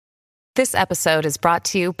This episode is brought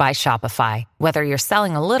to you by Shopify. Whether you're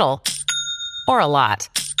selling a little or a lot,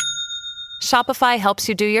 Shopify helps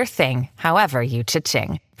you do your thing, however you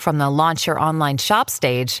cha-ching. From the launch your online shop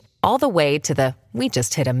stage, all the way to the we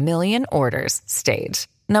just hit 1 million orders stage.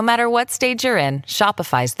 No matter what stage you're in,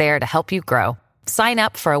 Shopify's there to help you grow. Sign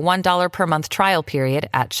up for a $1 per month trial period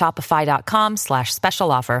at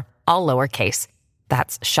shopify.com/special offer, all lowercase.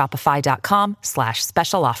 That's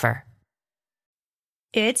shopify.com/special offer.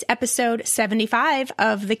 It's episode 75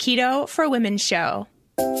 of the Keto for Women show.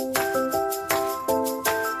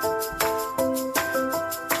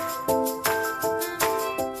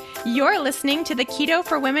 You're listening to the Keto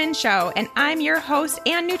for Women show, and I'm your host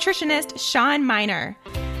and nutritionist, Shawn Miner.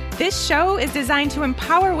 This show is designed to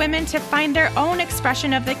empower women to find their own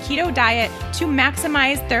expression of the keto diet to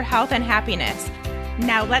maximize their health and happiness.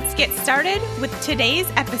 Now let's get started with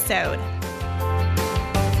today's episode.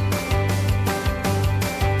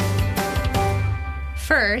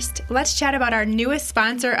 First, let's chat about our newest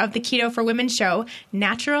sponsor of the Keto for Women show,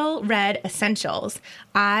 Natural Red Essentials.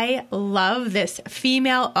 I love this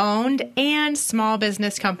female-owned and small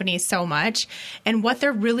business company so much, and what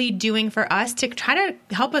they're really doing for us to try to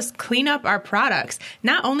help us clean up our products,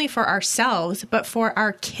 not only for ourselves, but for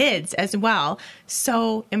our kids as well.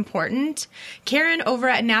 So important. Karen over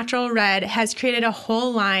at Natural Red has created a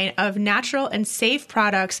whole line of natural and safe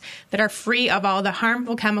products that are free of all the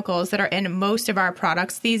harmful chemicals that are in most of our products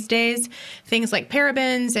these days. Things like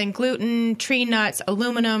parabens and gluten, tree nuts,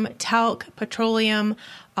 aluminum, talc, petroleum,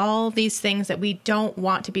 all these things that we don't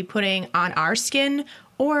want to be putting on our skin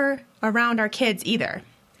or around our kids either.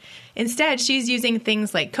 Instead, she's using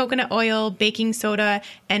things like coconut oil, baking soda,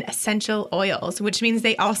 and essential oils, which means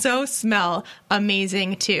they also smell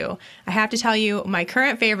amazing too. I have to tell you, my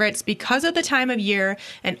current favorites, because of the time of year,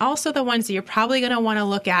 and also the ones that you're probably going to want to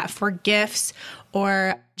look at for gifts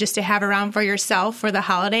or just to have around for yourself for the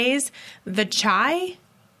holidays, the chai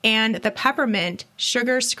and the peppermint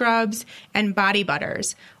sugar scrubs and body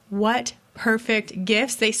butters. What perfect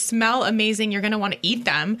gifts. They smell amazing. You're going to want to eat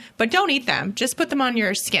them, but don't eat them. Just put them on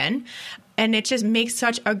your skin. And it just makes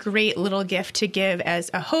such a great little gift to give as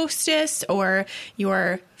a hostess or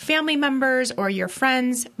your family members or your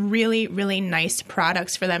friends. Really, really nice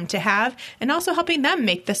products for them to have, and also helping them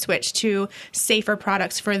make the switch to safer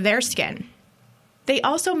products for their skin. They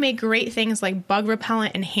also make great things like bug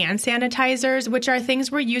repellent and hand sanitizers, which are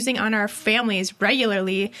things we're using on our families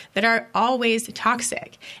regularly that are always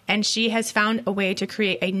toxic. And she has found a way to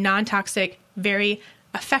create a non-toxic, very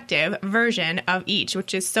effective version of each,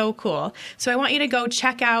 which is so cool. So I want you to go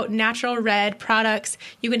check out Natural Red products.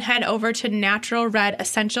 You can head over to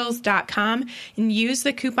naturalredessentials.com and use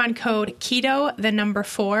the coupon code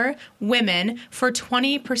KETO4WOMEN for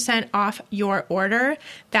 20% off your order.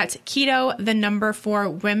 That's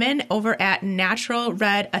KETO4WOMEN over at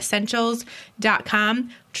naturalredessentials.com.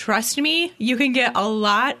 Trust me, you can get a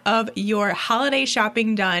lot of your holiday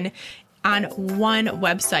shopping done on one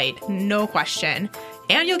website, no question.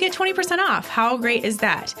 And you'll get 20% off. How great is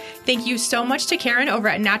that? Thank you so much to Karen over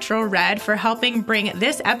at Natural Red for helping bring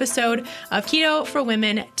this episode of Keto for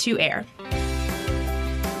Women to air.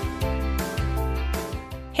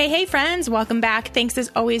 Hey friends, welcome back. Thanks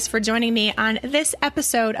as always for joining me on this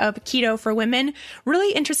episode of Keto for Women.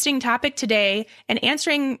 Really interesting topic today, and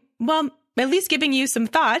answering, well, at least giving you some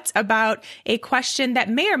thoughts about a question that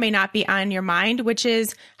may or may not be on your mind, which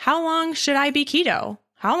is, how long should I be keto?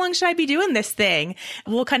 How long should I be doing this thing?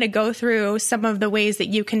 We'll kind of go through some of the ways that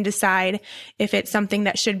you can decide if it's something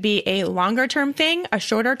that should be a longer term thing, a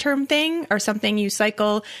shorter term thing, or something you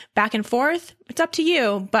cycle back and forth. It's up to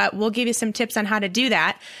you, but we'll give you some tips on how to do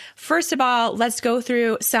that. First of all, let's go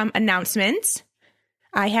through some announcements.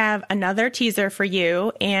 I have another teaser for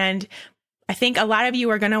you, and I think a lot of you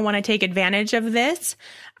are going to want to take advantage of this.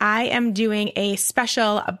 I am doing a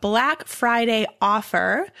special Black Friday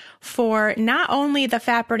offer for not only the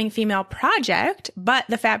Fat Burning Female Project, but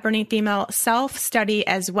the Fat Burning Female Self-Study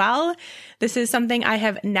as well. This is something I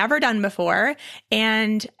have never done before,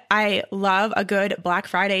 and I love a good Black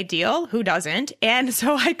Friday deal. Who doesn't? And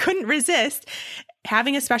so I couldn't resist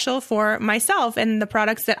having a special for myself and the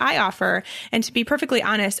products that I offer. And to be perfectly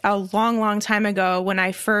honest, a long time ago, when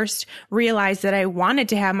I first realized that I wanted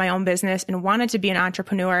to have my own business and wanted to be an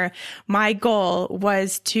entrepreneur, my goal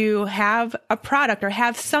was to have a product or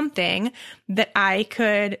have something that I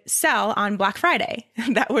could sell on Black Friday.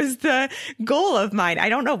 That was the goal of mine. I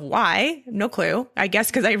don't know why, no clue. I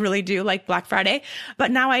guess because I really do like Black Friday,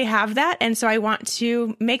 but now I have that. And so I want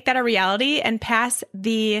to make that a reality and pass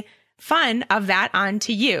the fun of that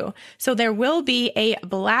onto you. So there will be a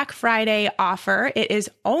Black Friday offer. It is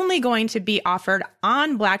only going to be offered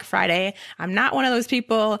on Black Friday. I'm not one of those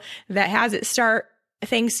people that has it start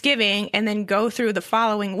Thanksgiving and then go through the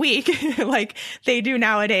following week like they do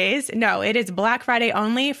nowadays. No, it is Black Friday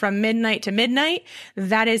only from midnight to midnight.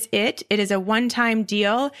 That is it. It is a one-time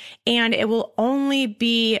deal, and it will only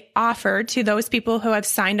be offered to those people who have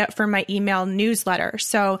signed up for my email newsletter.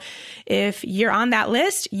 So if you're on that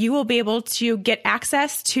list, you will be able to get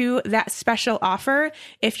access to that special offer.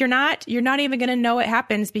 If you're not even going to know it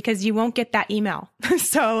happens because you won't get that email.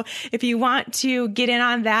 So if you want to get in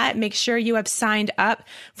on that, make sure you have signed up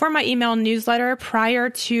for my email newsletter prior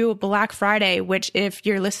to Black Friday, which if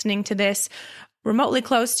you're listening to this remotely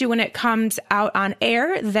close to when it comes out on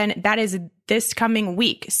air, then that is this coming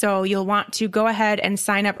week. So you'll want to go ahead and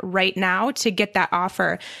sign up right now to get that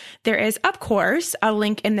offer. There is, of course, a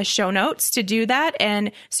link in the show notes to do that.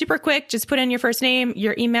 And super quick, just put in your first name,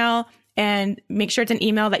 your email, and make sure it's an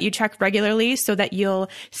email that you check regularly so that you'll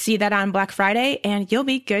see that on Black Friday and you'll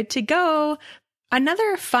be good to go.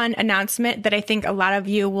 Another fun announcement that I think a lot of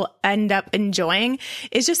you will end up enjoying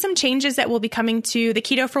is just some changes that will be coming to the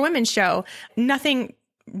Keto for Women show. Nothing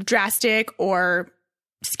drastic or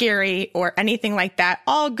scary or anything like that.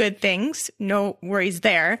 All good things. No worries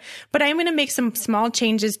there. But I'm going to make some small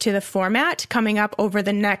changes to the format coming up over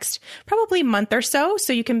the next probably month or so.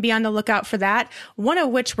 So you can be on the lookout for that. One of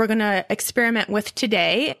which we're going to experiment with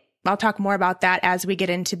today. I'll talk more about that as we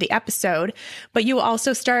get into the episode, but you will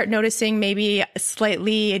also start noticing maybe a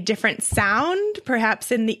slightly different sound,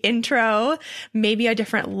 perhaps in the intro, maybe a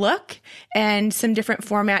different look, and some different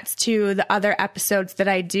formats to the other episodes that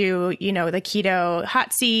I do, the Keto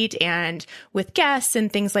Hot Seat and with guests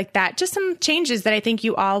and things like that. Just some changes that I think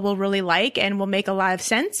you all will really like and will make a lot of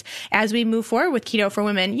sense as we move forward with Keto for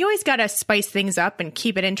Women. You always got to spice things up and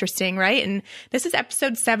keep it interesting, right? And this is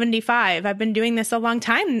episode 75. I've been doing this a long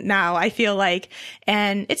time now, I feel like,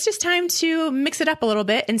 and it's just time to mix it up a little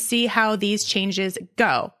bit and see how these changes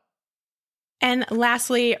go. And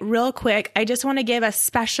lastly, real quick, I just want to give a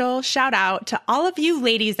special shout out to all of you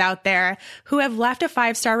ladies out there who have left a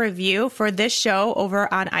 5-star review for this show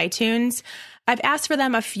over on iTunes. I've asked for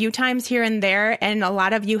them a few times here and there, and a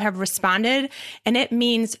lot of you have responded, and it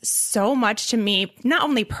means so much to me, not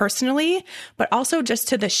only personally, but also just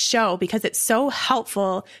to the show, because it's so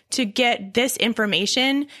helpful to get this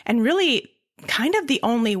information and really kind of the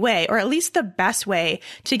only way, or at least the best way,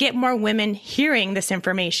 to get more women hearing this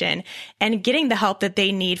information and getting the help that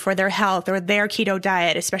they need for their health or their keto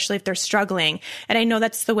diet, especially if they're struggling. And I know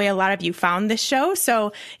that's the way a lot of you found this show.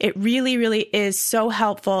 So it really, really is so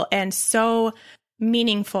helpful and so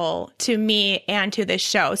meaningful to me and to this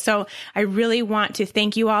show. So I really want to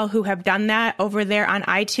thank you all who have done that over there on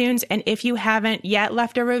iTunes. And if you haven't yet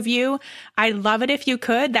left a review, I'd love it if you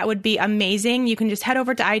could. That would be amazing. You can just head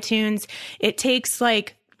over to iTunes. It takes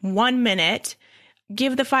like 1 minute.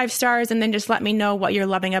 Give the 5 stars and then just let me know what you're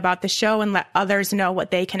loving about the show and let others know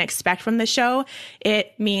what they can expect from the show.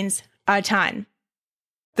 It means a ton.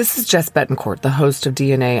 This is Jess Betancourt, the host of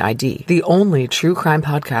DNA ID, the only true crime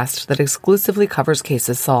podcast that exclusively covers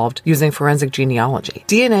cases solved using forensic genealogy.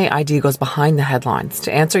 DNA ID goes behind the headlines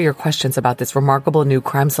to answer your questions about this remarkable new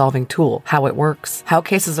crime-solving tool, how it works, how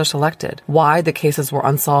cases are selected, why the cases were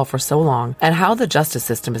unsolved for so long, and how the justice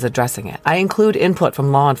system is addressing it. I include input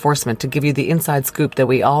from law enforcement to give you the inside scoop that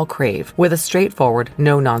we all crave with a straightforward,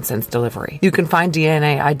 no-nonsense delivery. You can find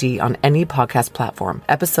DNA ID on any podcast platform.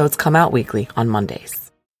 Episodes come out weekly on Mondays.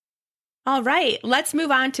 All right, let's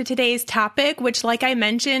move on to today's topic, which, like I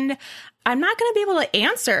mentioned, I'm not going to be able to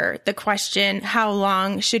answer the question, how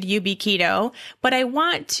long should you be keto? But I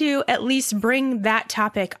want to at least bring that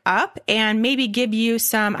topic up and maybe give you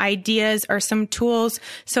some ideas or some tools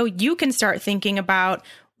so you can start thinking about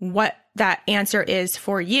what that answer is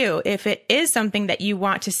for you. If it is something that you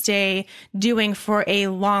want to stay doing for a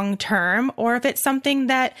long term, or if it's something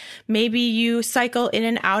that maybe you cycle in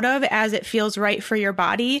and out of as it feels right for your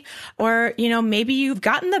body, or, maybe you've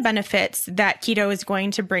gotten the benefits that keto is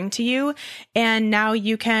going to bring to you, and now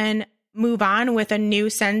you can move on with a new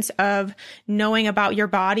sense of knowing about your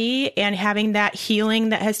body and having that healing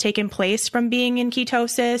that has taken place from being in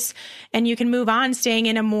ketosis. And you can move on staying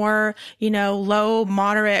in a more, low,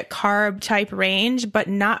 moderate carb type range, but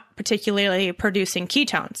not particularly producing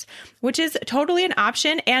ketones, which is totally an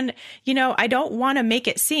option. And, I don't want to make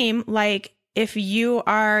it seem like if you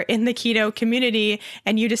are in the keto community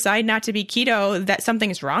and you decide not to be keto, that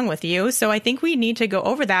something's wrong with you. So I think we need to go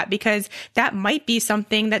over that, because that might be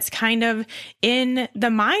something that's kind of in the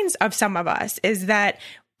minds of some of us, is that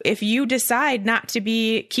if you decide not to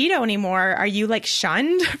be keto anymore, are you like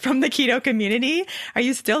shunned from the keto community? Are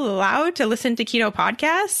you still allowed to listen to keto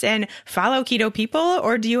podcasts and follow keto people?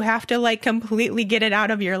 Or do you have to like completely get it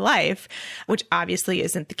out of your life? Which obviously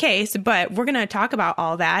isn't the case, but we're going to talk about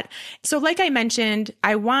all that. So like I mentioned,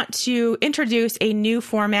 I want to introduce a new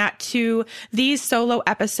format to these solo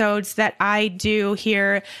episodes that I do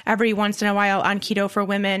here every once in a while on Keto for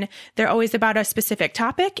Women. They're always about a specific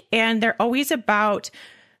topic, and they're always about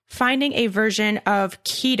finding a version of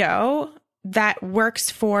keto that works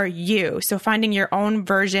for you. So finding your own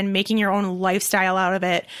version, making your own lifestyle out of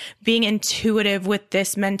it, being intuitive with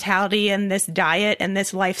this mentality and this diet and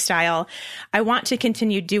this lifestyle. I want to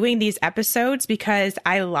continue doing these episodes because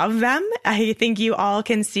I love them. I think you all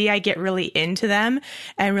can see I get really into them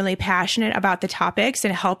and really passionate about the topics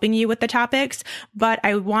and helping you with the topics, but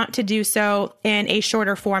I want to do so in a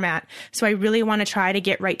shorter format. So I really want to try to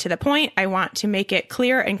get right to the point. I want to make it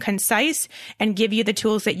clear and concise and give you the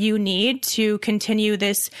tools that you need to continue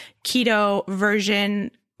this keto version,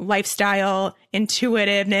 lifestyle,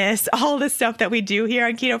 intuitiveness, all the stuff that we do here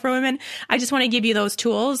on Keto for Women. I just want to give you those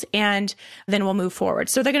tools and then we'll move forward.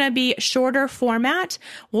 So they're going to be shorter format.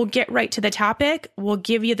 We'll get right to the topic. We'll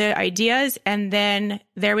give you the ideas and then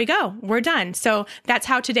there we go. We're done. So that's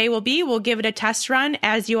how today will be. We'll give it a test run.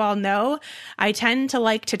 As you all know, I tend to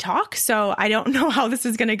like to talk, so I don't know how this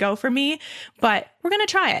is going to go for me, but we're going to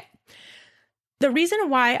try it. The reason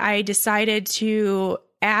why I decided to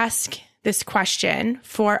ask this question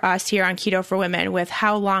for us here on Keto for Women with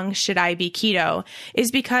how long should I be keto is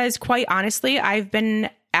because, quite honestly, I've been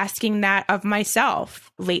asking that of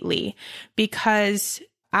myself lately because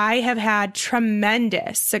I have had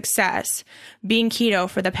tremendous success being keto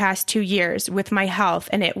for the past 2 years with my health,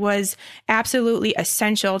 and it was absolutely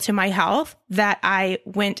essential to my health that I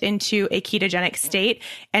went into a ketogenic state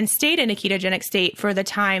and stayed in a ketogenic state for the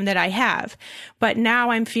time that I have. But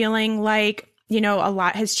now I'm feeling like, a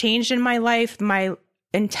lot has changed in my life. My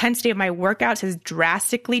intensity of my workouts has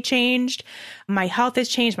drastically changed. My health has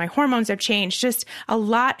changed. My hormones have changed. Just a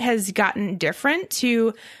lot has gotten different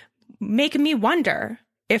to make me wonder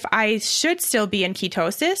if I should still be in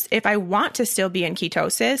ketosis, if I want to still be in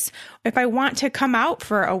ketosis, if I want to come out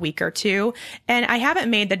for a week or two. And I haven't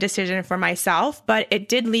made the decision for myself, but it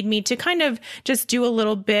did lead me to kind of just do a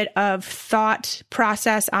little bit of thought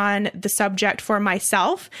process on the subject for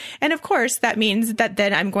myself. And of course, that means that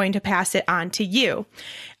then I'm going to pass it on to you.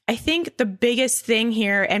 I think the biggest thing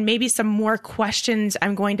here, and maybe some more questions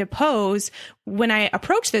I'm going to pose when I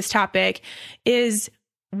approach this topic, is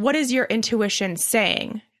what is your intuition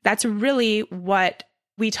saying? That's really what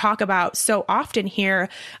we talk about so often here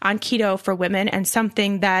on Keto for Women, and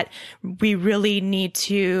something that we really need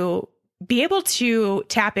to be able to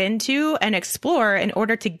tap into and explore in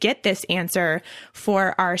order to get this answer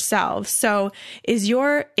for ourselves. So is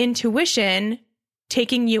your intuition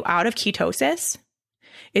taking you out of ketosis?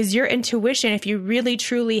 Is your intuition, if you really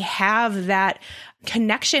truly have that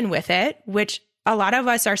connection with it, which a lot of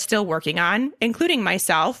us are still working on, including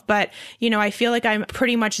myself, but, I feel like I'm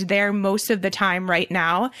pretty much there most of the time right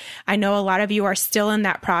now. I know a lot of you are still in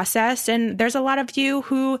that process, and there's a lot of you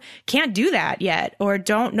who can't do that yet or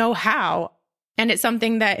don't know how. And it's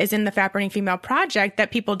something that is in the Fat Burning Female Project that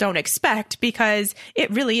people don't expect because it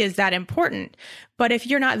really is that important. But if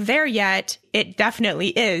you're not there yet, it definitely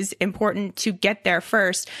is important to get there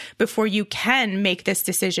first before you can make this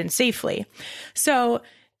decision safely. So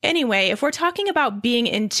anyway, if we're talking about being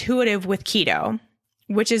intuitive with keto,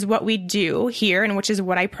 which is what we do here and which is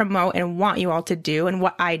what I promote and want you all to do and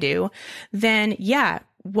what I do, then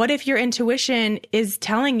what if your intuition is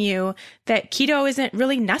telling you that keto isn't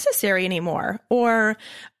really necessary anymore, or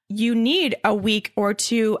you need a week or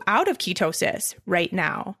two out of ketosis right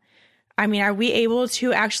now? I mean, are we able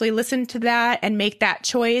to actually listen to that and make that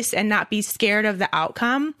choice and not be scared of the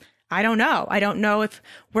outcome? I don't know. I don't know if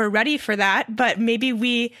we're ready for that, but maybe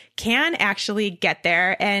we can actually get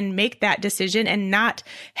there and make that decision and not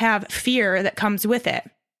have fear that comes with it.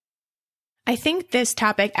 I think this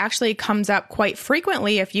topic actually comes up quite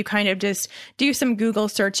frequently if you kind of just do some Google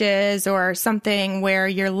searches or something where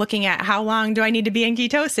you're looking at how long do I need to be in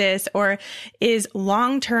ketosis, or is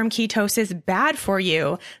long-term ketosis bad for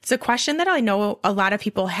you? It's a question that I know a lot of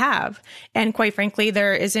people have. And quite frankly,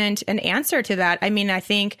 there isn't an answer to that. I mean, I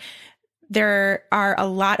think There are a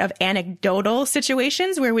lot of anecdotal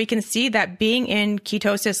situations where we can see that being in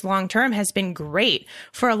ketosis long-term has been great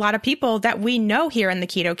for a lot of people that we know here in the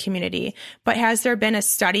keto community. But has there been a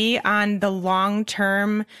study on the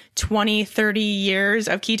long-term 20, 30 years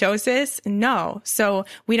of ketosis? No. So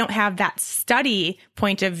we don't have that study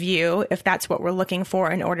point of view if that's what we're looking for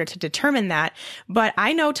in order to determine that. But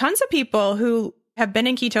I know tons of people who have been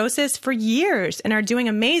in ketosis for years and are doing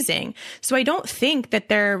amazing. So I don't think that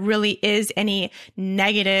there really is any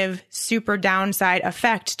negative super downside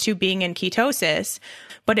effect to being in ketosis,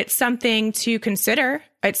 but it's something to consider.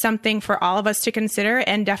 It's something for all of us to consider,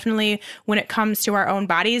 and definitely when it comes to our own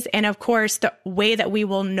bodies. And of course, the way that we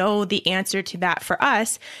will know the answer to that for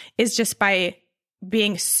us is just by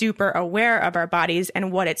being super aware of our bodies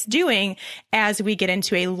and what it's doing as we get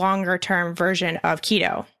into a longer term version of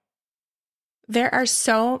keto. There are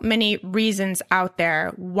so many reasons out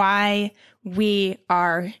there why we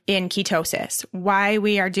are in ketosis, why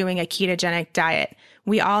we are doing a ketogenic diet.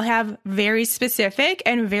 We all have very specific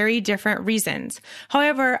and very different reasons.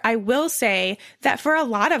 However, I will say that for a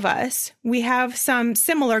lot of us, we have some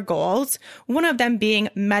similar goals, one of them being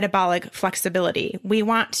metabolic flexibility. We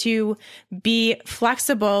want to be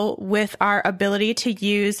flexible with our ability to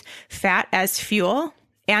use fat as fuel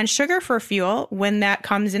and sugar for fuel when that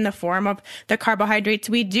comes in the form of the carbohydrates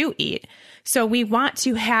we do eat. So we want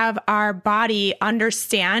to have our body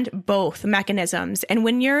understand both mechanisms. And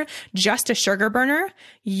when you're just a sugar burner,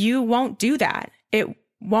 you won't do that. It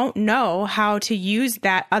won't know how to use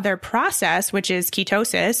that other process, which is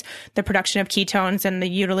ketosis, the production of ketones and the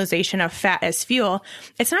utilization of fat as fuel.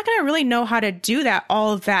 It's not going to really know how to do that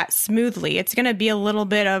all that smoothly. It's going to be a little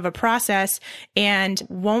bit of a process and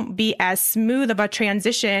won't be as smooth of a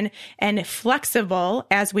transition and flexible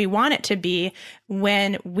as we want it to be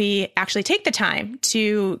when we actually take the time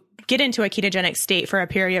to get into a ketogenic state for a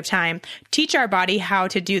period of time, teach our body how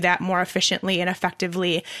to do that more efficiently and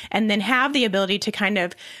effectively, and then have the ability to kind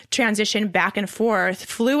of transition back and forth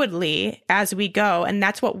fluidly as we go. And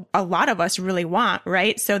that's what a lot of us really want,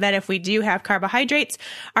 right? So that if we do have carbohydrates,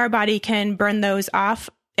 our body can burn those off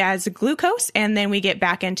as glucose, and then we get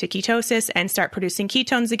back into ketosis and start producing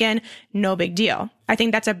ketones again. No big deal. I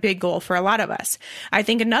think that's a big goal for a lot of us. I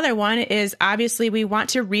think another one is obviously we want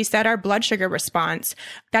to reset our blood sugar response.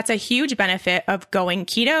 That's a huge benefit of going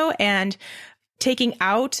keto and taking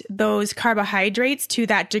out those carbohydrates to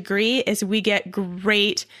that degree is we get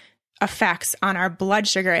great effects on our blood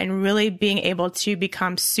sugar and really being able to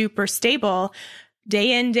become super stable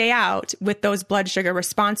day in, day out with those blood sugar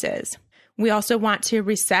responses. We also want to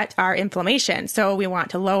reset our inflammation. So we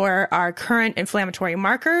want to lower our current inflammatory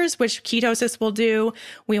markers, which ketosis will do.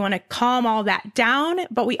 We want to calm all that down,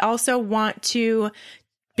 but we also want to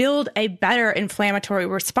build a better inflammatory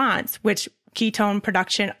response, which ketone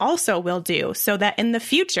production also will do, so that in the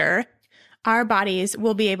future, our bodies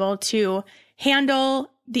will be able to handle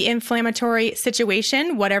the inflammatory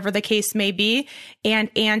situation, whatever the case may be, and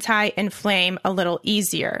anti-inflame a little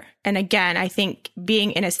easier. And again, I think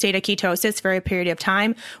being in a state of ketosis for a period of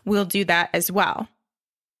time will do that as well.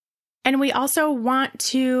 And we also want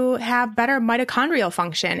to have better mitochondrial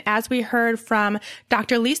function. As we heard from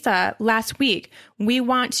Dr. Lisa last week, we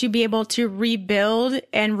want to be able to rebuild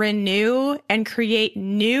and renew and create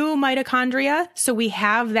new mitochondria. So we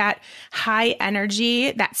have that high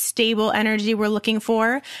energy, that stable energy we're looking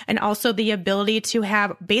for, and also the ability to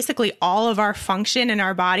have basically all of our function in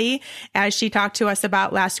our body, as she talked to us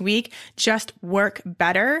about last week, just work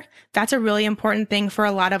better. That's a really important thing for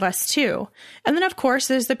a lot of us too. And then of course,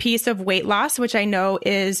 there's the piece of weight loss, which I know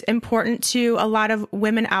is important to a lot of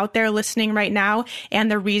women out there listening right now,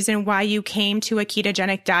 and the reason why you came to a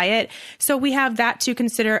ketogenic diet. So we have that to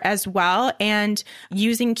consider as well, and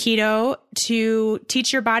using keto to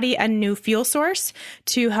teach your body a new fuel source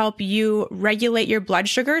to help you regulate your blood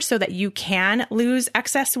sugar so that you can lose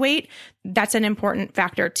excess weight. That's an important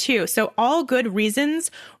factor too. So all good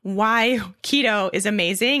reasons why keto is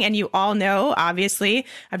amazing. And you all know, obviously,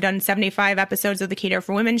 I've done 75 episodes of the Keto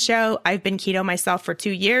for Women show. I've been keto myself for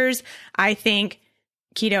 2 years. I think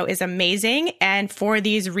keto is amazing. And for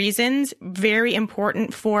these reasons, very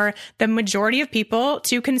important for the majority of people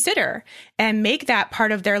to consider and make that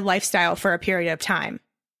part of their lifestyle for a period of time.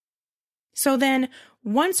 So then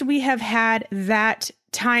once we have had that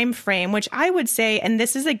time frame, which I would say, and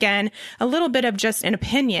this is again, a little bit of just an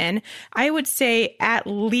opinion, I would say at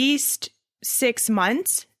least 6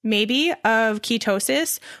 months maybe of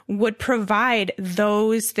ketosis would provide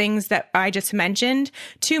those things that I just mentioned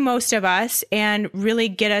to most of us and really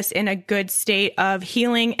get us in a good state of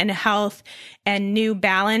healing and health and new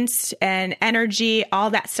balance and energy, all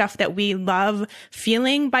that stuff that we love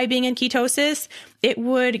feeling by being in ketosis. It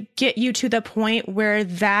would get you to the point where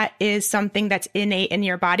that is something that's innate in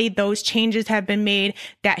your body. Those changes have been made,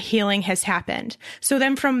 that healing has happened. So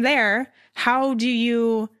then from there, how do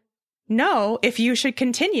you know if you should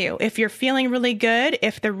continue? If you're feeling really good,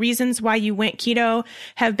 if the reasons why you went keto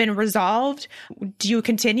have been resolved, do you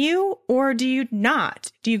continue or do you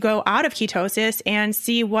not? Do you go out of ketosis and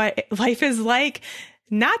see what life is like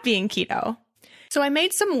not being keto? So I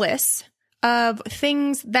made some lists of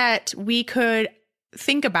things that we could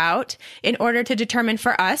think about in order to determine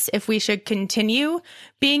for us if we should continue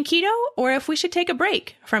being keto or if we should take a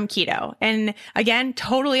break from keto. And again,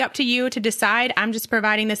 totally up to you to decide. I'm just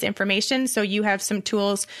providing this information so you have some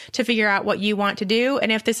tools to figure out what you want to do.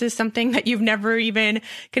 And if this is something that you've never even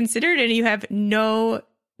considered and you have no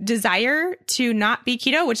desire to not be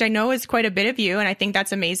keto, which I know is quite a bit of you, and I think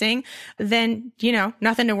that's amazing, then,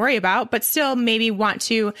 nothing to worry about, but still maybe want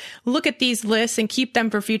to look at these lists and keep them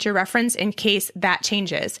for future reference in case that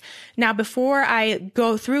changes. Now, before I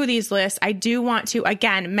go through these lists, I do want to,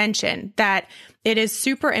 again, mention that it is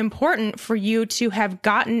super important for you to have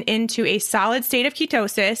gotten into a solid state of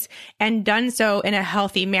ketosis and done so in a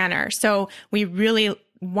healthy manner. So we really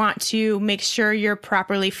want to make sure you're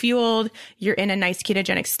properly fueled, you're in a nice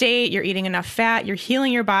ketogenic state, you're eating enough fat, you're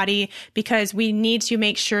healing your body, because we need to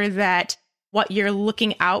make sure that what you're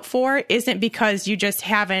looking out for isn't because you just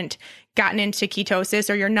haven't gotten into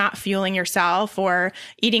ketosis or you're not fueling yourself or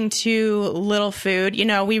eating too little food.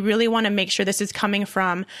 We really want to make sure this is coming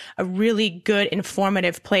from a really good,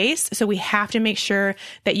 informative place. So we have to make sure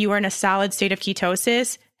that you are in a solid state of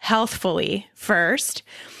ketosis healthfully first.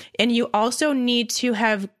 And you also need to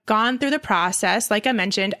have gone through the process, like I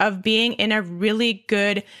mentioned, of being in a really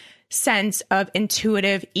good sense of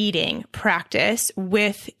intuitive eating practice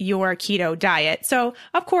with your keto diet. So,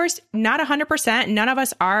 of course, not 100%. None of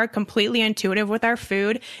us are completely intuitive with our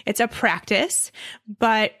food. It's a practice,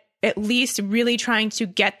 but at least really trying to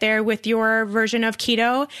get there with your version of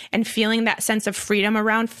keto and feeling that sense of freedom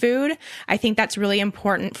around food. I think that's really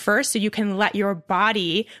important first, so you can let your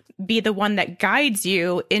body be the one that guides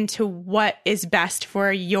you into what is best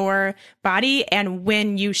for your body and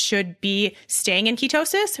when you should be staying in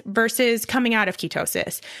ketosis versus coming out of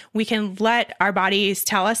ketosis. We can let our bodies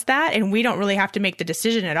tell us that, and we don't really have to make the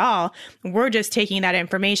decision at all. We're just taking that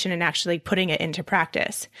information and actually putting it into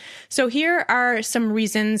practice. So here are some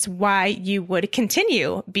reasons why you would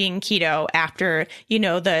continue being keto after, the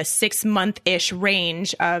 6-month-ish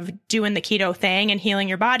range of doing the keto thing and healing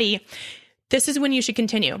your body. This is when you should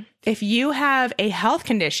continue. If you have a health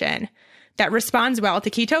condition that responds well to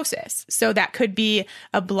ketosis, so that could be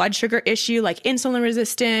a blood sugar issue like insulin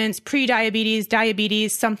resistance, prediabetes,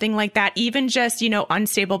 diabetes, something like that, even just,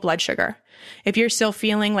 unstable blood sugar. If you're still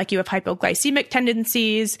feeling like you have hypoglycemic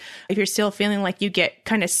tendencies, if you're still feeling like you get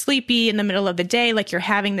kind of sleepy in the middle of the day, like you're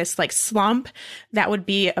having this slump, that would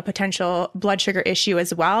be a potential blood sugar issue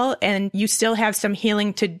as well. And you still have some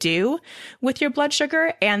healing to do with your blood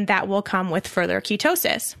sugar, and that will come with further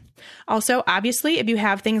ketosis. Also, obviously, if you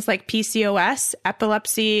have things like PCOS,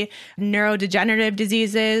 epilepsy, neurodegenerative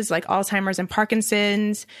diseases like Alzheimer's and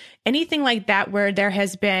Parkinson's, anything like that where there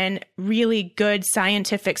has been really good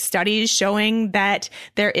scientific studies showing that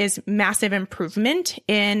there is massive improvement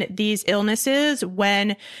in these illnesses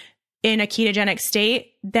when in a ketogenic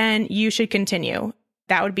state, then you should continue.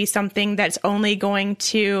 That would be something that's only going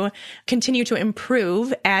to continue to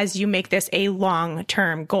improve as you make this a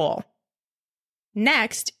long-term goal.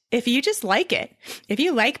 Next, if you just like it, if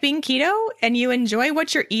you like being keto and you enjoy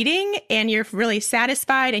what you're eating and you're really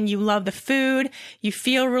satisfied and you love the food, you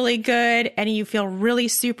feel really good and you feel really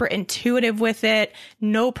super intuitive with it,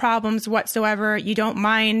 no problems whatsoever, you don't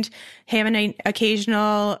mind having an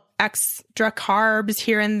occasional extra carbs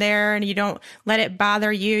here and there and you don't let it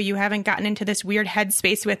bother you, you haven't gotten into this weird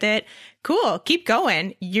headspace with it, cool, keep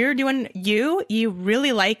going. You're doing you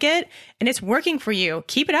really like it and it's working for you.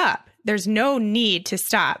 Keep it up. There's no need to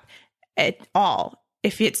stop at all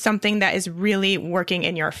if it's something that is really working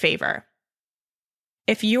in your favor.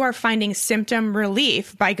 If you are finding symptom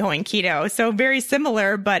relief by going keto, so very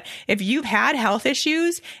similar, but if you've had health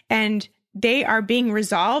issues and they are being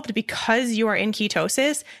resolved because you are in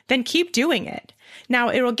ketosis, then keep doing it. Now,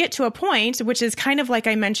 it will get to a point, which is kind of like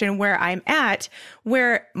I mentioned where I'm at,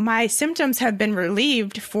 where my symptoms have been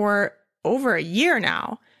relieved for over a year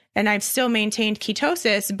now. and I've still maintained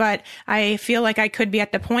ketosis, but I feel like I could be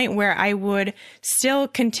at the point where I would still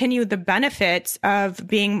continue the benefits of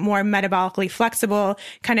being more metabolically flexible,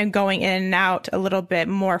 kind of going in and out a little bit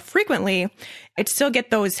more frequently. I'd still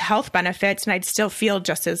get those health benefits and I'd still feel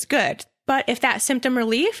just as good. But if that symptom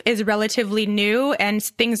relief is relatively new and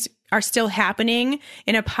things are still happening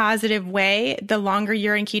in a positive way, the longer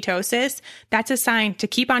you're in ketosis, that's a sign to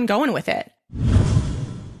keep on going with it.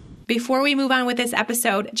 Before we move on with this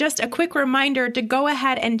episode, just a quick reminder to go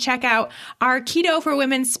ahead and check out our Keto for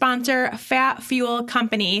Women sponsor, Fat Fuel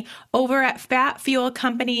Company, over at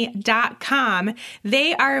fatfuelcompany.com.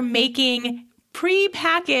 They are making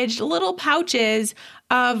pre-packaged little pouches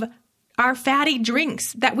of our fatty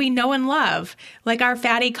drinks that we know and love, like our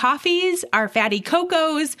fatty coffees, our fatty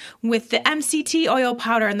cocos with the MCT oil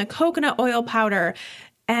powder and the coconut oil powder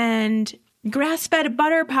and grass-fed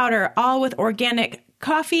butter powder, all with organic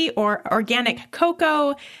coffee or organic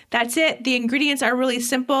cocoa. That's it. The ingredients are really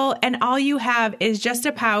simple, and all you have is just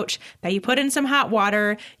a pouch that you put in some hot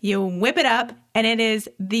water, you whip it up, and it is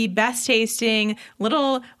the best tasting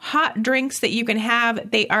little hot drinks that you can have.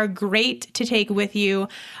 They are great to take with you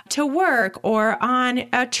to work or on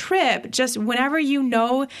a trip, just whenever you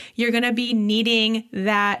know you're going to be needing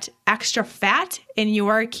that extra fat in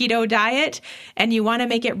your keto diet and you want to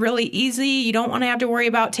make it really easy. You don't want to have to worry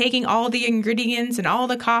about taking all the ingredients and all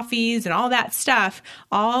the coffees and all that stuff.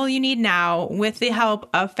 All you need now, with the help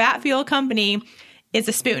of Fat Fuel Company, is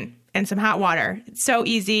a spoon and some hot water. It's so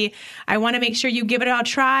easy. I want to make sure you give it a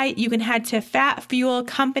try. You can head to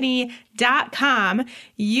fatfuelcompany.com.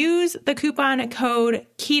 Use the coupon code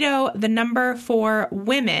KETO, 4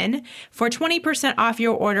 women, for 20% off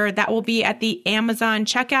your order. That will be at the Amazon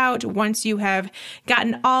checkout. Once you have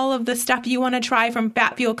gotten all of the stuff you want to try from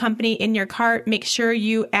Fat Fuel Company in your cart, make sure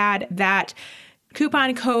you add that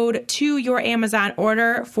coupon code to your Amazon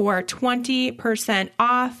order for 20%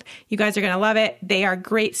 off. You guys are going to love it. They are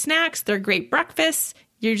great snacks. They're great breakfasts.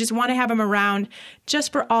 You just want to have them around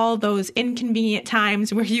just for all those inconvenient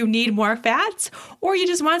times where you need more fats or you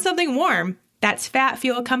just want something warm. That's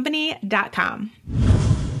fatfuelcompany.com.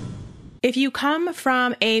 If you come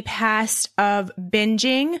from a past of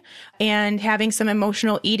binging and having some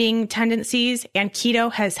emotional eating tendencies and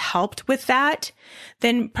keto has helped with that,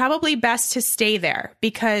 then probably best to stay there,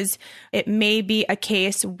 because it may be a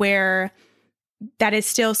case where that is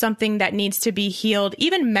still something that needs to be healed,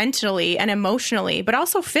 even mentally and emotionally, but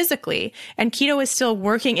also physically. And keto is still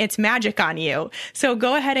working its magic on you. So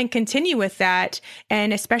go ahead and continue with that.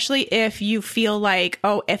 And especially if you feel like,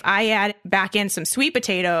 oh, if I add back in some sweet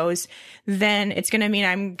potatoes, then it's going to mean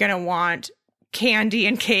I'm going to want candy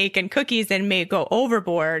and cake and cookies and may go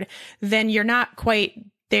overboard. Then you're not quite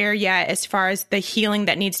there yet as far as the healing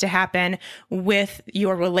that needs to happen with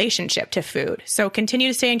your relationship to food. So continue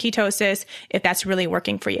to stay in ketosis if that's really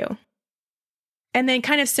working for you. And then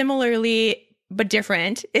kind of similarly, but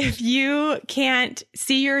different, if you can't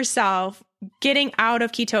see yourself getting out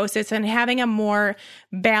of ketosis and having a more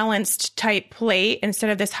balanced type plate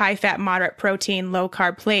instead of this high fat, moderate protein, low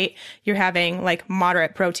carb plate, you're having like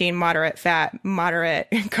moderate protein, moderate fat, moderate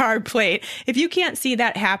carb plate. If you can't see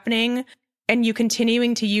that happening, and you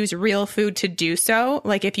continuing to use real food to do so,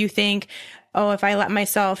 like if you think, oh, if I let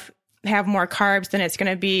myself have more carbs, then it's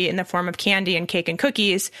going to be in the form of candy and cake and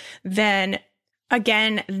cookies, then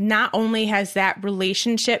again, not only has that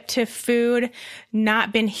relationship to food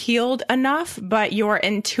not been healed enough, but your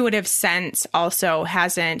intuitive sense also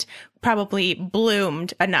hasn't probably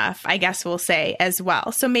bloomed enough, I guess we'll say, as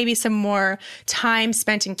well. So maybe some more time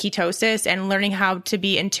spent in ketosis and learning how to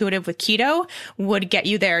be intuitive with keto would get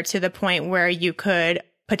you there to the point where you could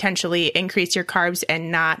potentially increase your carbs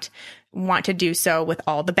and not want to do so with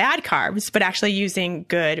all the bad carbs, but actually using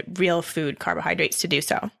good, real food carbohydrates to do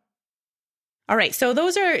so. All right, so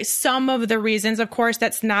those are some of the reasons. Of course,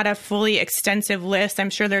 that's not a fully extensive list. I'm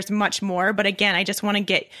sure there's much more, but again, I just want to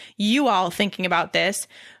get you all thinking about this.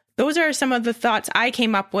 Those are some of the thoughts I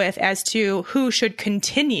came up with as to who should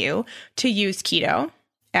continue to use keto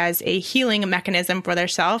as a healing mechanism for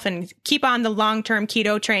themselves and keep on the long-term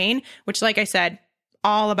keto train, which, like I said,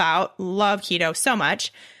 all about, love keto so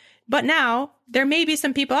much. But now there may be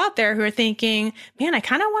some people out there who are thinking, man, I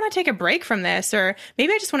kind of want to take a break from this, or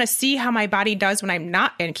maybe I just want to see how my body does when I'm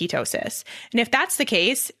not in ketosis. And if that's the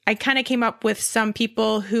case, I kind of came up with some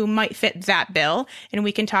people who might fit that bill, and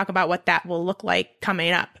we can talk about what that will look like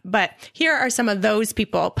coming up. But here are some of those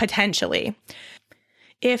people potentially.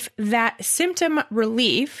 If that symptom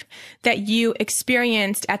relief that you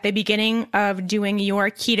experienced at the beginning of doing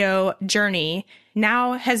your keto journey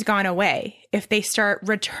now has gone away. If they start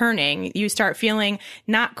returning, you start feeling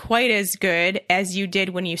not quite as good as you did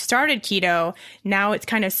when you started keto, now it's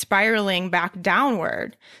kind of spiraling back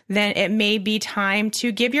downward, then it may be time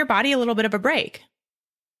to give your body a little bit of a break.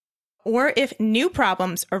 Or if new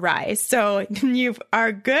problems arise. So you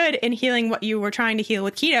are good in healing what you were trying to heal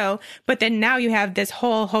with keto, but then now you have this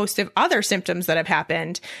whole host of other symptoms that have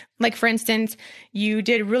happened. Like, for instance, you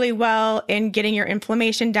did really well in getting your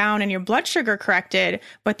inflammation down and your blood sugar corrected,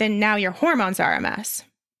 but then now your hormones are a mess.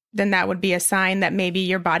 Then that would be a sign that maybe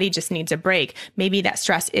your body just needs a break. Maybe that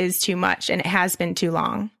stress is too much and it has been too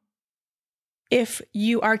long. If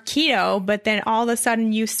you are keto, but then all of a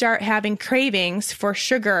sudden you start having cravings for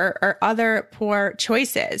sugar or other poor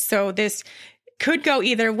choices. So this could go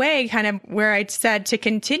either way, kind of where I said to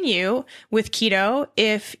continue with keto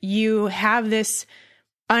if you have this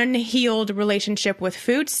unhealed relationship with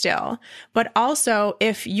food still, but also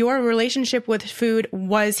if your relationship with food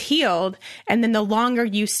was healed and then the longer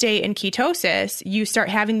you stay in ketosis, you start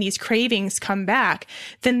having these cravings come back,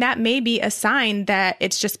 then that may be a sign that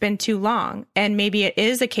it's just been too long. And maybe it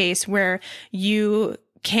is a case where you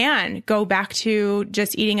can go back to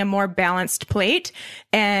just eating a more balanced plate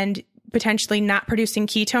and potentially not producing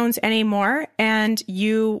ketones anymore, and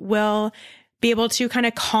you will be able to kind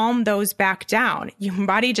of calm those back down. Your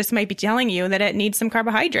body just might be telling you that it needs some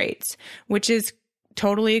carbohydrates, which is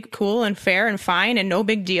totally cool and fair and fine and no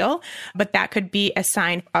big deal, but that could be a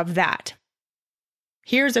sign of that.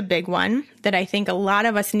 Here's a big one that I think a lot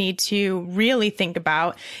of us need to really think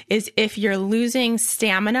about is if you're losing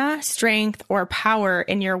stamina, strength, or power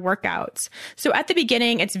in your workouts. So at the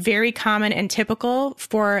beginning, it's very common and typical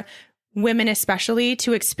for women especially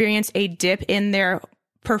to experience a dip in their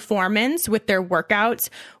performance with their workouts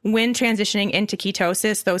when transitioning into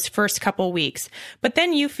ketosis those first couple weeks. But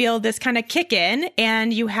then you feel this kind of kick in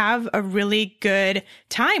and you have a really good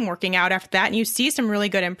time working out after that and you see some really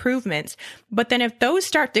good improvements. But then if those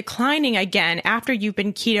start declining again after you've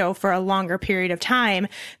been keto for a longer period of time,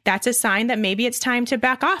 that's a sign that maybe it's time to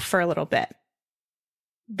back off for a little bit.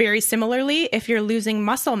 Very similarly, if you're losing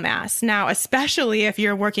muscle mass. Now, especially if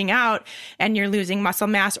you're working out and you're losing muscle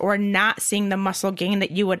mass or not seeing the muscle gain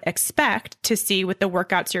that you would expect to see with the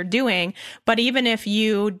workouts you're doing. But even if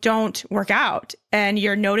you don't work out and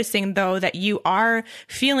you're noticing, though, that you are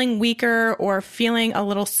feeling weaker or feeling a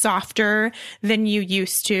little softer than you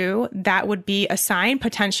used to, that would be a sign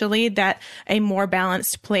potentially that a more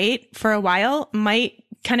balanced plate for a while might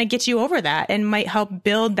kind of get you over that and might help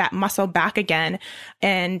build that muscle back again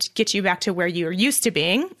and get you back to where you were used to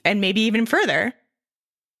being and maybe even further.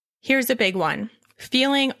 Here's a big one,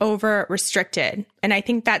 feeling over restricted. And I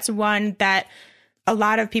think that's one that a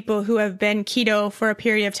lot of people who have been keto for a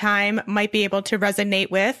period of time might be able to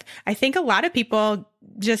resonate with. I think a lot of people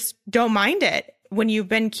just don't mind it. When you've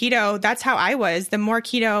been keto, that's how I was. The more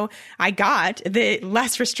keto I got, the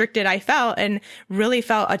less restricted I felt and really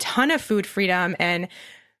felt a ton of food freedom and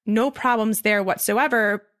no problems there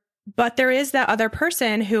whatsoever. But there is that other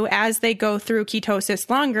person who, as they go through ketosis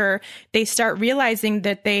longer, they start realizing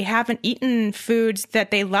that they haven't eaten foods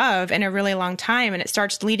that they love in a really long time. And it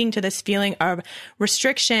starts leading to this feeling of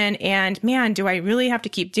restriction and, man, do I really have to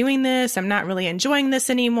keep doing this? I'm not really enjoying this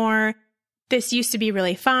anymore. This used to be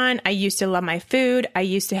really fun. I used to love my food. I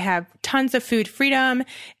used to have tons of food freedom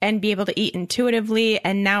and be able to eat intuitively.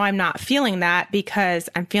 And now I'm not feeling that because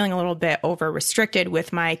I'm feeling a little bit over restricted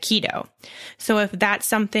with my keto. So if that's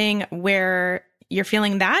something where you're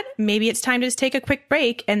feeling that, maybe it's time to just take a quick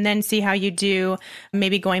break and then see how you do,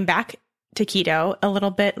 maybe going back to keto a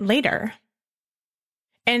little bit later.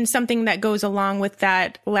 And something that goes along with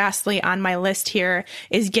that, lastly on my list here,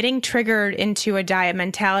 is getting triggered into a diet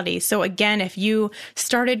mentality. So again, if you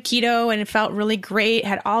started keto and it felt really great,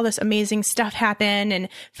 had all this amazing stuff happen and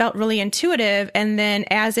felt really intuitive, and then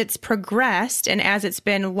as it's progressed and as it's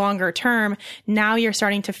been longer term, now you're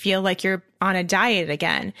starting to feel like you're on a diet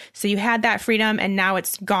again. So you had that freedom and now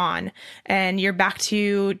it's gone and you're back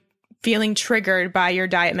to feeling triggered by your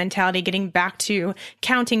diet mentality, getting back to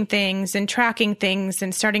counting things and tracking things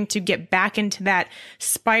and starting to get back into that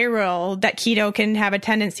spiral that keto can have a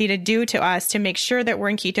tendency to do to us to make sure that we're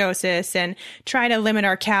in ketosis and try to limit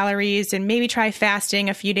our calories and maybe try fasting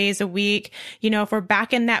a few days a week. You know, if we're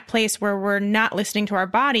back in that place where we're not listening to our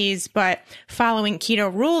bodies, but following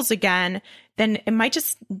keto rules again, then it might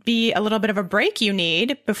just be a little bit of a break you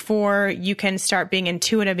need before you can start being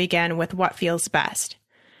intuitive again with what feels best.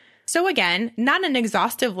 So again, not an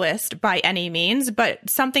exhaustive list by any means, but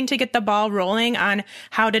something to get the ball rolling on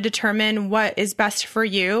how to determine what is best for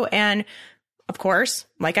you. And Of course,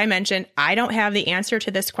 like I mentioned, I don't have the answer to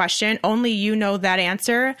this question. Only you know that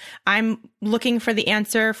answer. I'm looking for the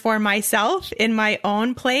answer for myself in my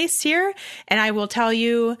own place here. And I will tell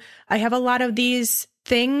you, I have a lot of these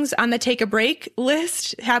things on the take a break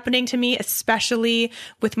list happening to me, especially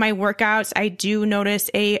with my workouts. I do notice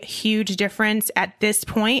a huge difference at this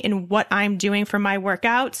point in what I'm doing for my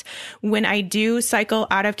workouts. When I do cycle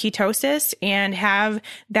out of ketosis and have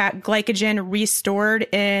that glycogen restored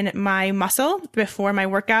in my muscle before my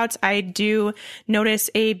workouts, I do notice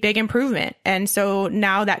a big improvement. And so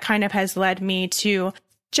now that kind of has led me to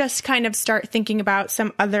just kind of start thinking about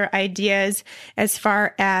some other ideas as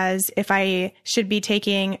far as if I should be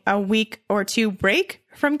taking a week or two break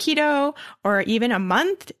from keto or even a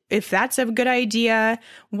month, if that's a good idea.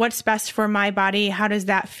 What's best for my body? How does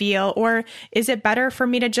that feel? Or is it better for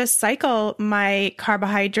me to just cycle my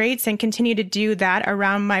carbohydrates and continue to do that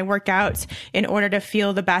around my workouts in order to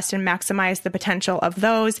feel the best and maximize the potential of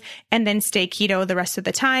those, and then stay keto the rest of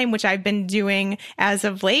the time, which I've been doing as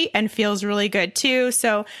of late and feels really good too.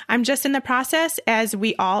 So I'm just in the process, as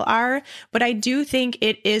we all are, but I do think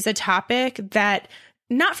it is a topic that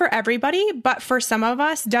not for everybody, but for some of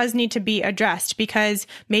us does need to be addressed, because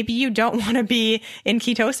maybe you don't want to be in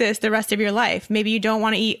ketosis the rest of your life. Maybe you don't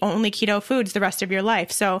want to eat only keto foods the rest of your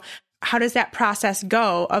life. So how does that process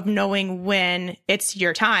go of knowing when it's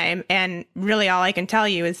your time? And really all I can tell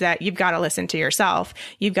you is that you've got to listen to yourself.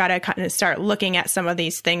 You've got to kind of start looking at some of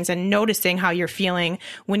these things and noticing how you're feeling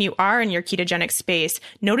when you are in your ketogenic space,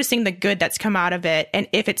 noticing the good that's come out of it. And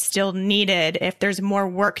if it's still needed, if there's more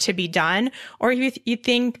work to be done, or if you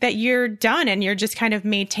think that you're done and you're just kind of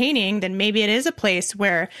maintaining, then maybe it is a place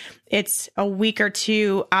where it's a week or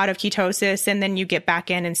two out of ketosis and then you get back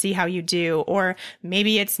in and see how you do. Or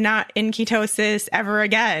maybe it's not in ketosis ever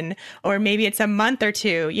again, or maybe it's a month or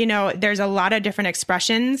two. You know, there's a lot of different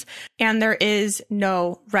expressions and there is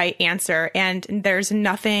no right answer. And there's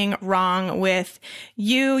nothing wrong with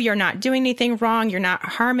you. You're not doing anything wrong. You're not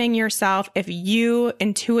harming yourself if you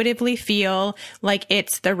intuitively feel like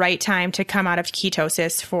it's the right time to come out of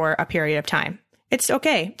ketosis for a period of time. It's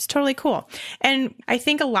okay. It's totally cool. And I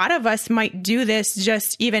think a lot of us might do this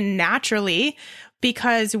just even naturally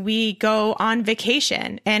because we go on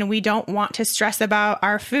vacation and we don't want to stress about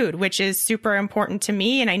our food, which is super important to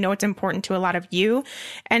me. And I know it's important to a lot of you.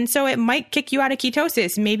 And so it might kick you out of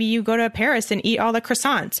ketosis. Maybe you go to Paris and eat all the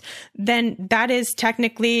croissants. Then that is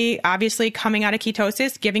technically, obviously, coming out of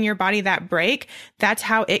ketosis, giving your body that break. That's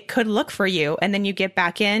how it could look for you. And then you get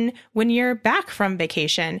back in when you're back from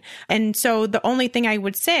vacation. And so the only thing I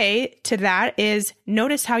would say to that is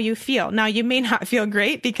notice how you feel. Now, you may not feel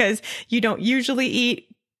great because you don't usually eat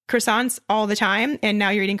croissants all the time and now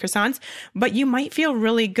you're eating croissants, but you might feel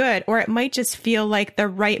really good, or it might just feel like the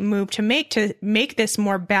right move to make this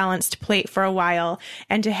more balanced plate for a while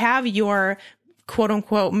and to have your quote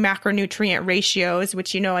unquote macronutrient ratios,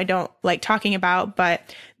 which, you know, I don't like talking about, but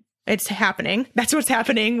it's happening. That's what's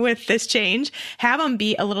happening with this change. Have them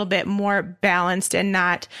be a little bit more balanced and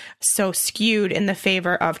not so skewed in the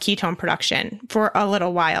favor of ketone production for a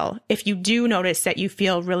little while, if you do notice that you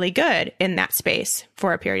feel really good in that space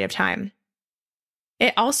for a period of time.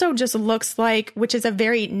 It also just looks like, which is a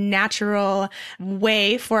very natural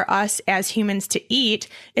way for us as humans to eat,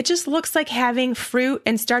 it just looks like having fruit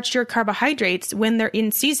and starchier carbohydrates when they're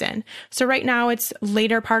in season. So right now it's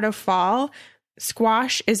later part of fall.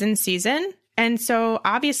 Squash is in season. And so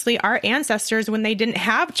obviously our ancestors, when they didn't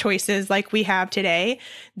have choices like we have today,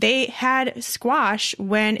 they had squash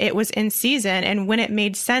when it was in season and when it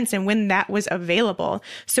made sense and when that was available.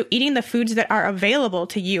 So eating the foods that are available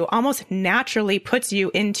to you almost naturally puts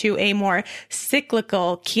you into a more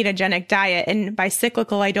cyclical ketogenic diet. And by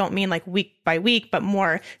cyclical, I don't mean like week by week, but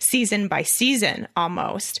more season by season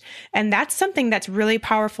almost. And that's something that's really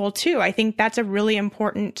powerful too. I think that's a really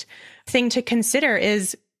important thing to consider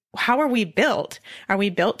is, how are we built? Are we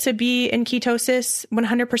built to be in ketosis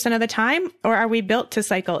 100% of the time? Or are we built to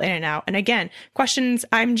cycle in and out? And again, questions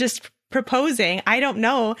I'm just proposing. I don't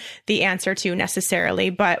know the answer to necessarily,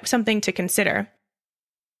 but something to consider.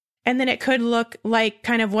 And then it could look like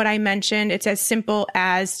kind of what I mentioned. It's as simple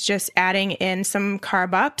as just adding in some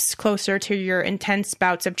carb ups closer to your intense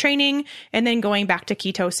bouts of training and then going back to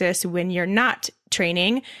ketosis when you're not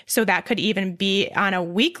training. So that could even be on a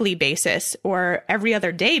weekly basis or every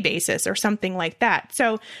other day basis or something like that.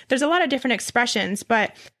 So there's a lot of different expressions,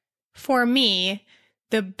 but for me,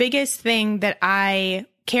 the biggest thing that I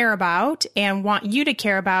care about and want you to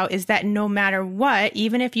care about is that no matter what,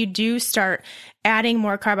 even if you do start adding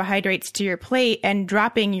more carbohydrates to your plate and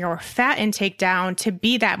dropping your fat intake down to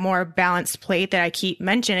be that more balanced plate that I keep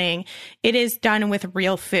mentioning, it is done with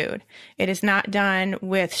real food. It is not done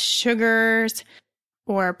with sugars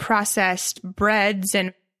or processed breads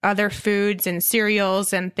and other foods and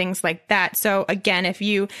cereals and things like that. So again, if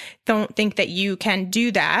you don't think that you can do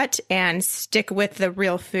that and stick with the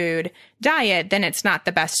real food diet, then it's not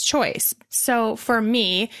the best choice. So for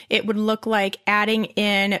me, it would look like adding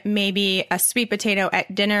in maybe a sweet potato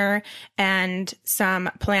at dinner and some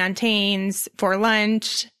plantains for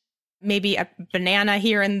lunch, maybe a banana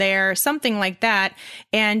here and there, something like that,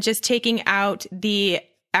 and just taking out the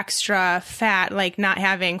extra fat, like not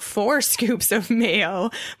having 4 scoops of mayo,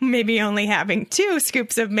 maybe only having 2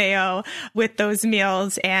 scoops of mayo with those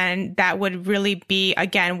meals. And that would really be,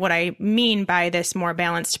 again, what I mean by this more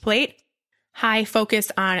balanced plate. High focus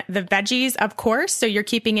on the veggies, of course, so you're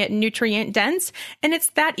keeping it nutrient dense, and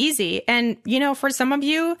it's that easy. And, for some of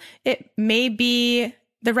you, it may be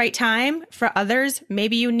the right time. For others,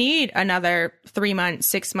 maybe you need another 3 months,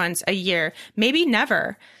 6 months, a year, maybe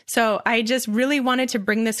never. So I just really wanted to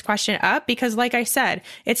bring this question up because, like I said,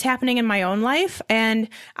 it's happening in my own life and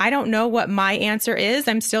I don't know what my answer is.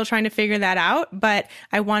 I'm still trying to figure that out, but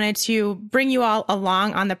I wanted to bring you all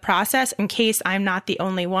along on the process in case I'm not the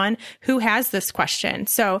only one who has this question.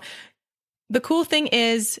 So the cool thing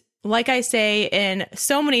is, like I say in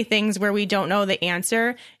so many things where we don't know the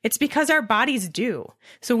answer, it's because our bodies do.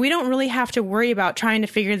 So we don't really have to worry about trying to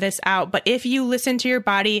figure this out. But if you listen to your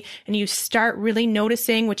body and you start really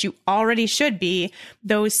noticing, what you already should be,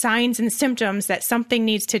 those signs and symptoms that something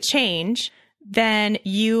needs to change, then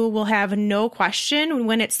you will have no question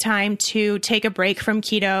when it's time to take a break from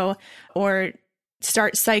keto or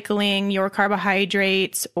start cycling your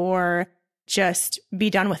carbohydrates or just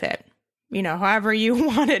be done with it. However you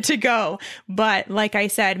want it to go. But like I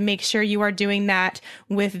said, make sure you are doing that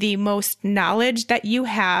with the most knowledge that you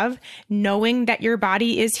have, knowing that your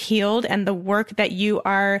body is healed and the work that you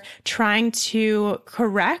are trying to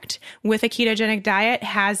correct with a ketogenic diet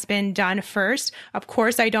has been done first. Of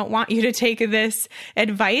course, I don't want you to take this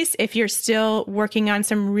advice if you're still working on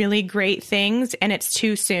some really great things and it's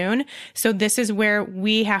too soon. So this is where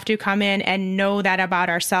we have to come in and know that about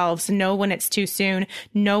ourselves, know when it's too soon,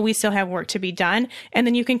 know we still have work to be done. And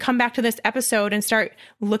then you can come back to this episode and start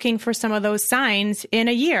looking for some of those signs in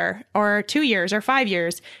a year or 2 years or 5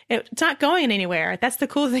 years. It's not going anywhere. That's the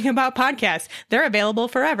cool thing about podcasts. They're available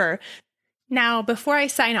forever. Now, before I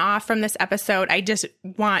sign off from this episode, I just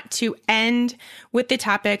want to end with the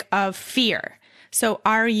topic of fear. So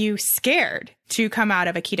are you scared to come out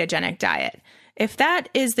of a ketogenic diet? If that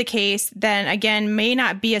is the case, then again, may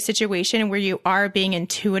not be a situation where you are being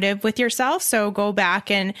intuitive with yourself. So go back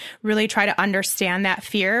and really try to understand that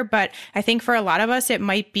fear. But I think for a lot of us, it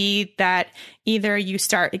might be that either you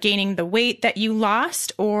start gaining the weight that you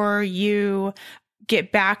lost or you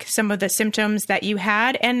get back some of the symptoms that you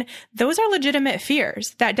had. And those are legitimate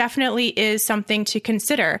fears. That definitely is something to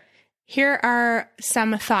consider. Here are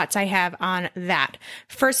some thoughts I have on that.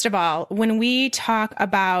 First of all, when we talk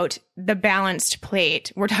about the balanced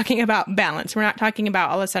plate, we're talking about balance. We're not talking about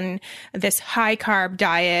all of a sudden this high carb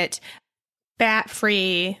diet, fat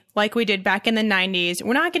free, like we did back in the 90s.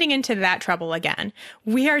 We're not getting into that trouble again.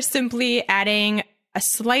 We are simply adding a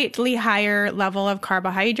slightly higher level of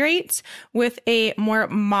carbohydrates with a more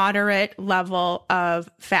moderate level of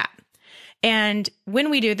fat. And when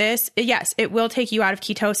we do this, yes, it will take you out of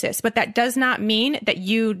ketosis, but that does not mean that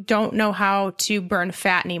you don't know how to burn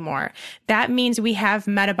fat anymore. That means we have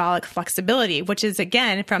metabolic flexibility, which is,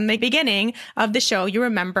 again, from the beginning of the show, you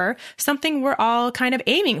remember, something we're all kind of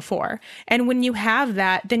aiming for. And when you have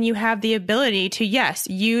that, then you have the ability to, yes,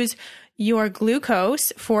 use your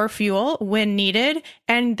glucose for fuel when needed,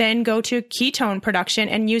 and then go to ketone production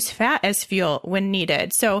and use fat as fuel when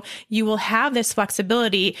needed. So you will have this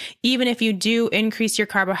flexibility even if you do increase your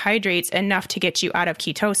carbohydrates enough to get you out of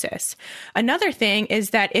ketosis. Another thing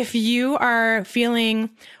is that if you are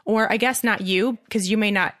feeling, or I guess not you, because you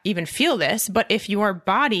may not even feel this, but if your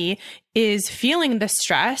body is feeling the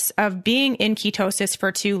stress of being in ketosis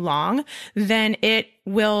for too long, then it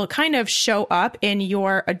will kind of show up in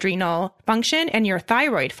your adrenal function and your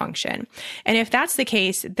thyroid function. And if that's the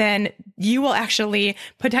case, then you will actually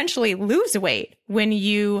potentially lose weight when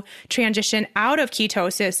you transition out of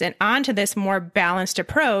ketosis and onto this more balanced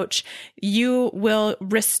approach. You will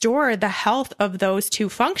restore the health of those two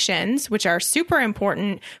functions, which are super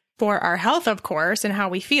important for our health, of course, and how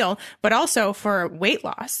we feel, but also for weight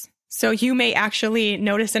loss. So you may actually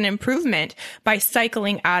notice an improvement by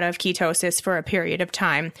cycling out of ketosis for a period of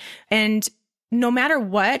time. And no matter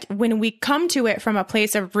what, when we come to it from a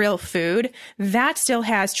place of real food, that still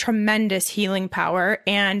has tremendous healing power.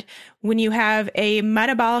 And when you have a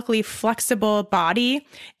metabolically flexible body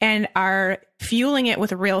and are fueling it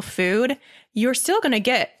with real food, you're still going to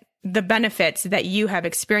get the benefits that you have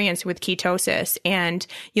experienced with ketosis. And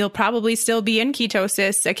you'll probably still be in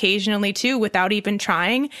ketosis occasionally too, without even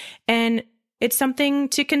trying. And it's something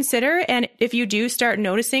to consider. And if you do start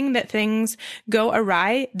noticing that things go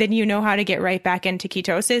awry, then you know how to get right back into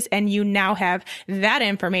ketosis. And you now have that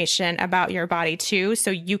information about your body too.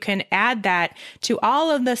 So you can add that to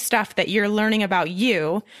all of the stuff that you're learning about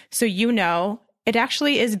you. So you know, it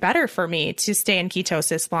actually is better for me to stay in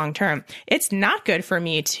ketosis long term. It's not good for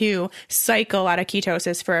me to cycle out of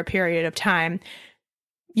ketosis for a period of time.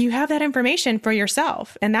 You have that information for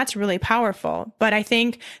yourself, and that's really powerful. But I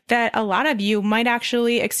think that a lot of you might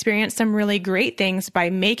actually experience some really great things by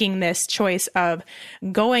making this choice of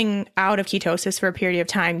going out of ketosis for a period of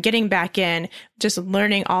time, getting back in, just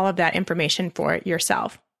learning all of that information for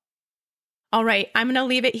yourself. All right, I'm going to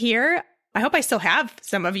leave it here. I hope I still have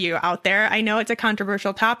some of you out there. I know it's a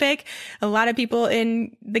controversial topic. A lot of people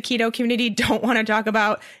in the keto community don't want to talk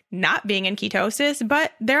about not being in ketosis,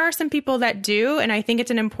 but there are some people that do. And I think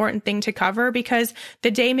it's an important thing to cover because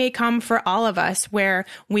the day may come for all of us where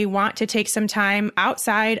we want to take some time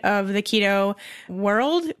outside of the keto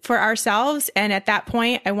world for ourselves. And at that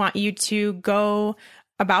point, I want you to go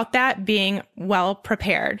about that being well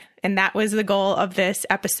prepared. And that was the goal of this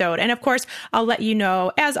episode. And of course, I'll let you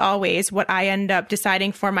know, as always, what I end up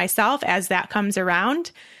deciding for myself as that comes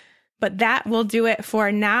around. But that will do it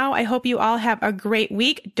for now. I hope you all have a great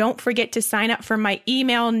week. Don't forget to sign up for my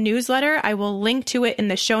email newsletter. I will link to it in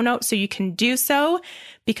the show notes so you can do so,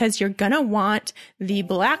 because you're going to want the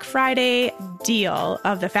Black Friday deal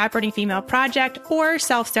of the Fat Burning Female Project or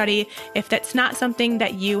self-study. If that's not something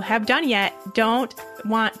that you have done yet, don't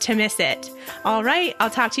want to miss it. All right, I'll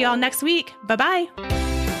talk to you all next week. Bye-bye.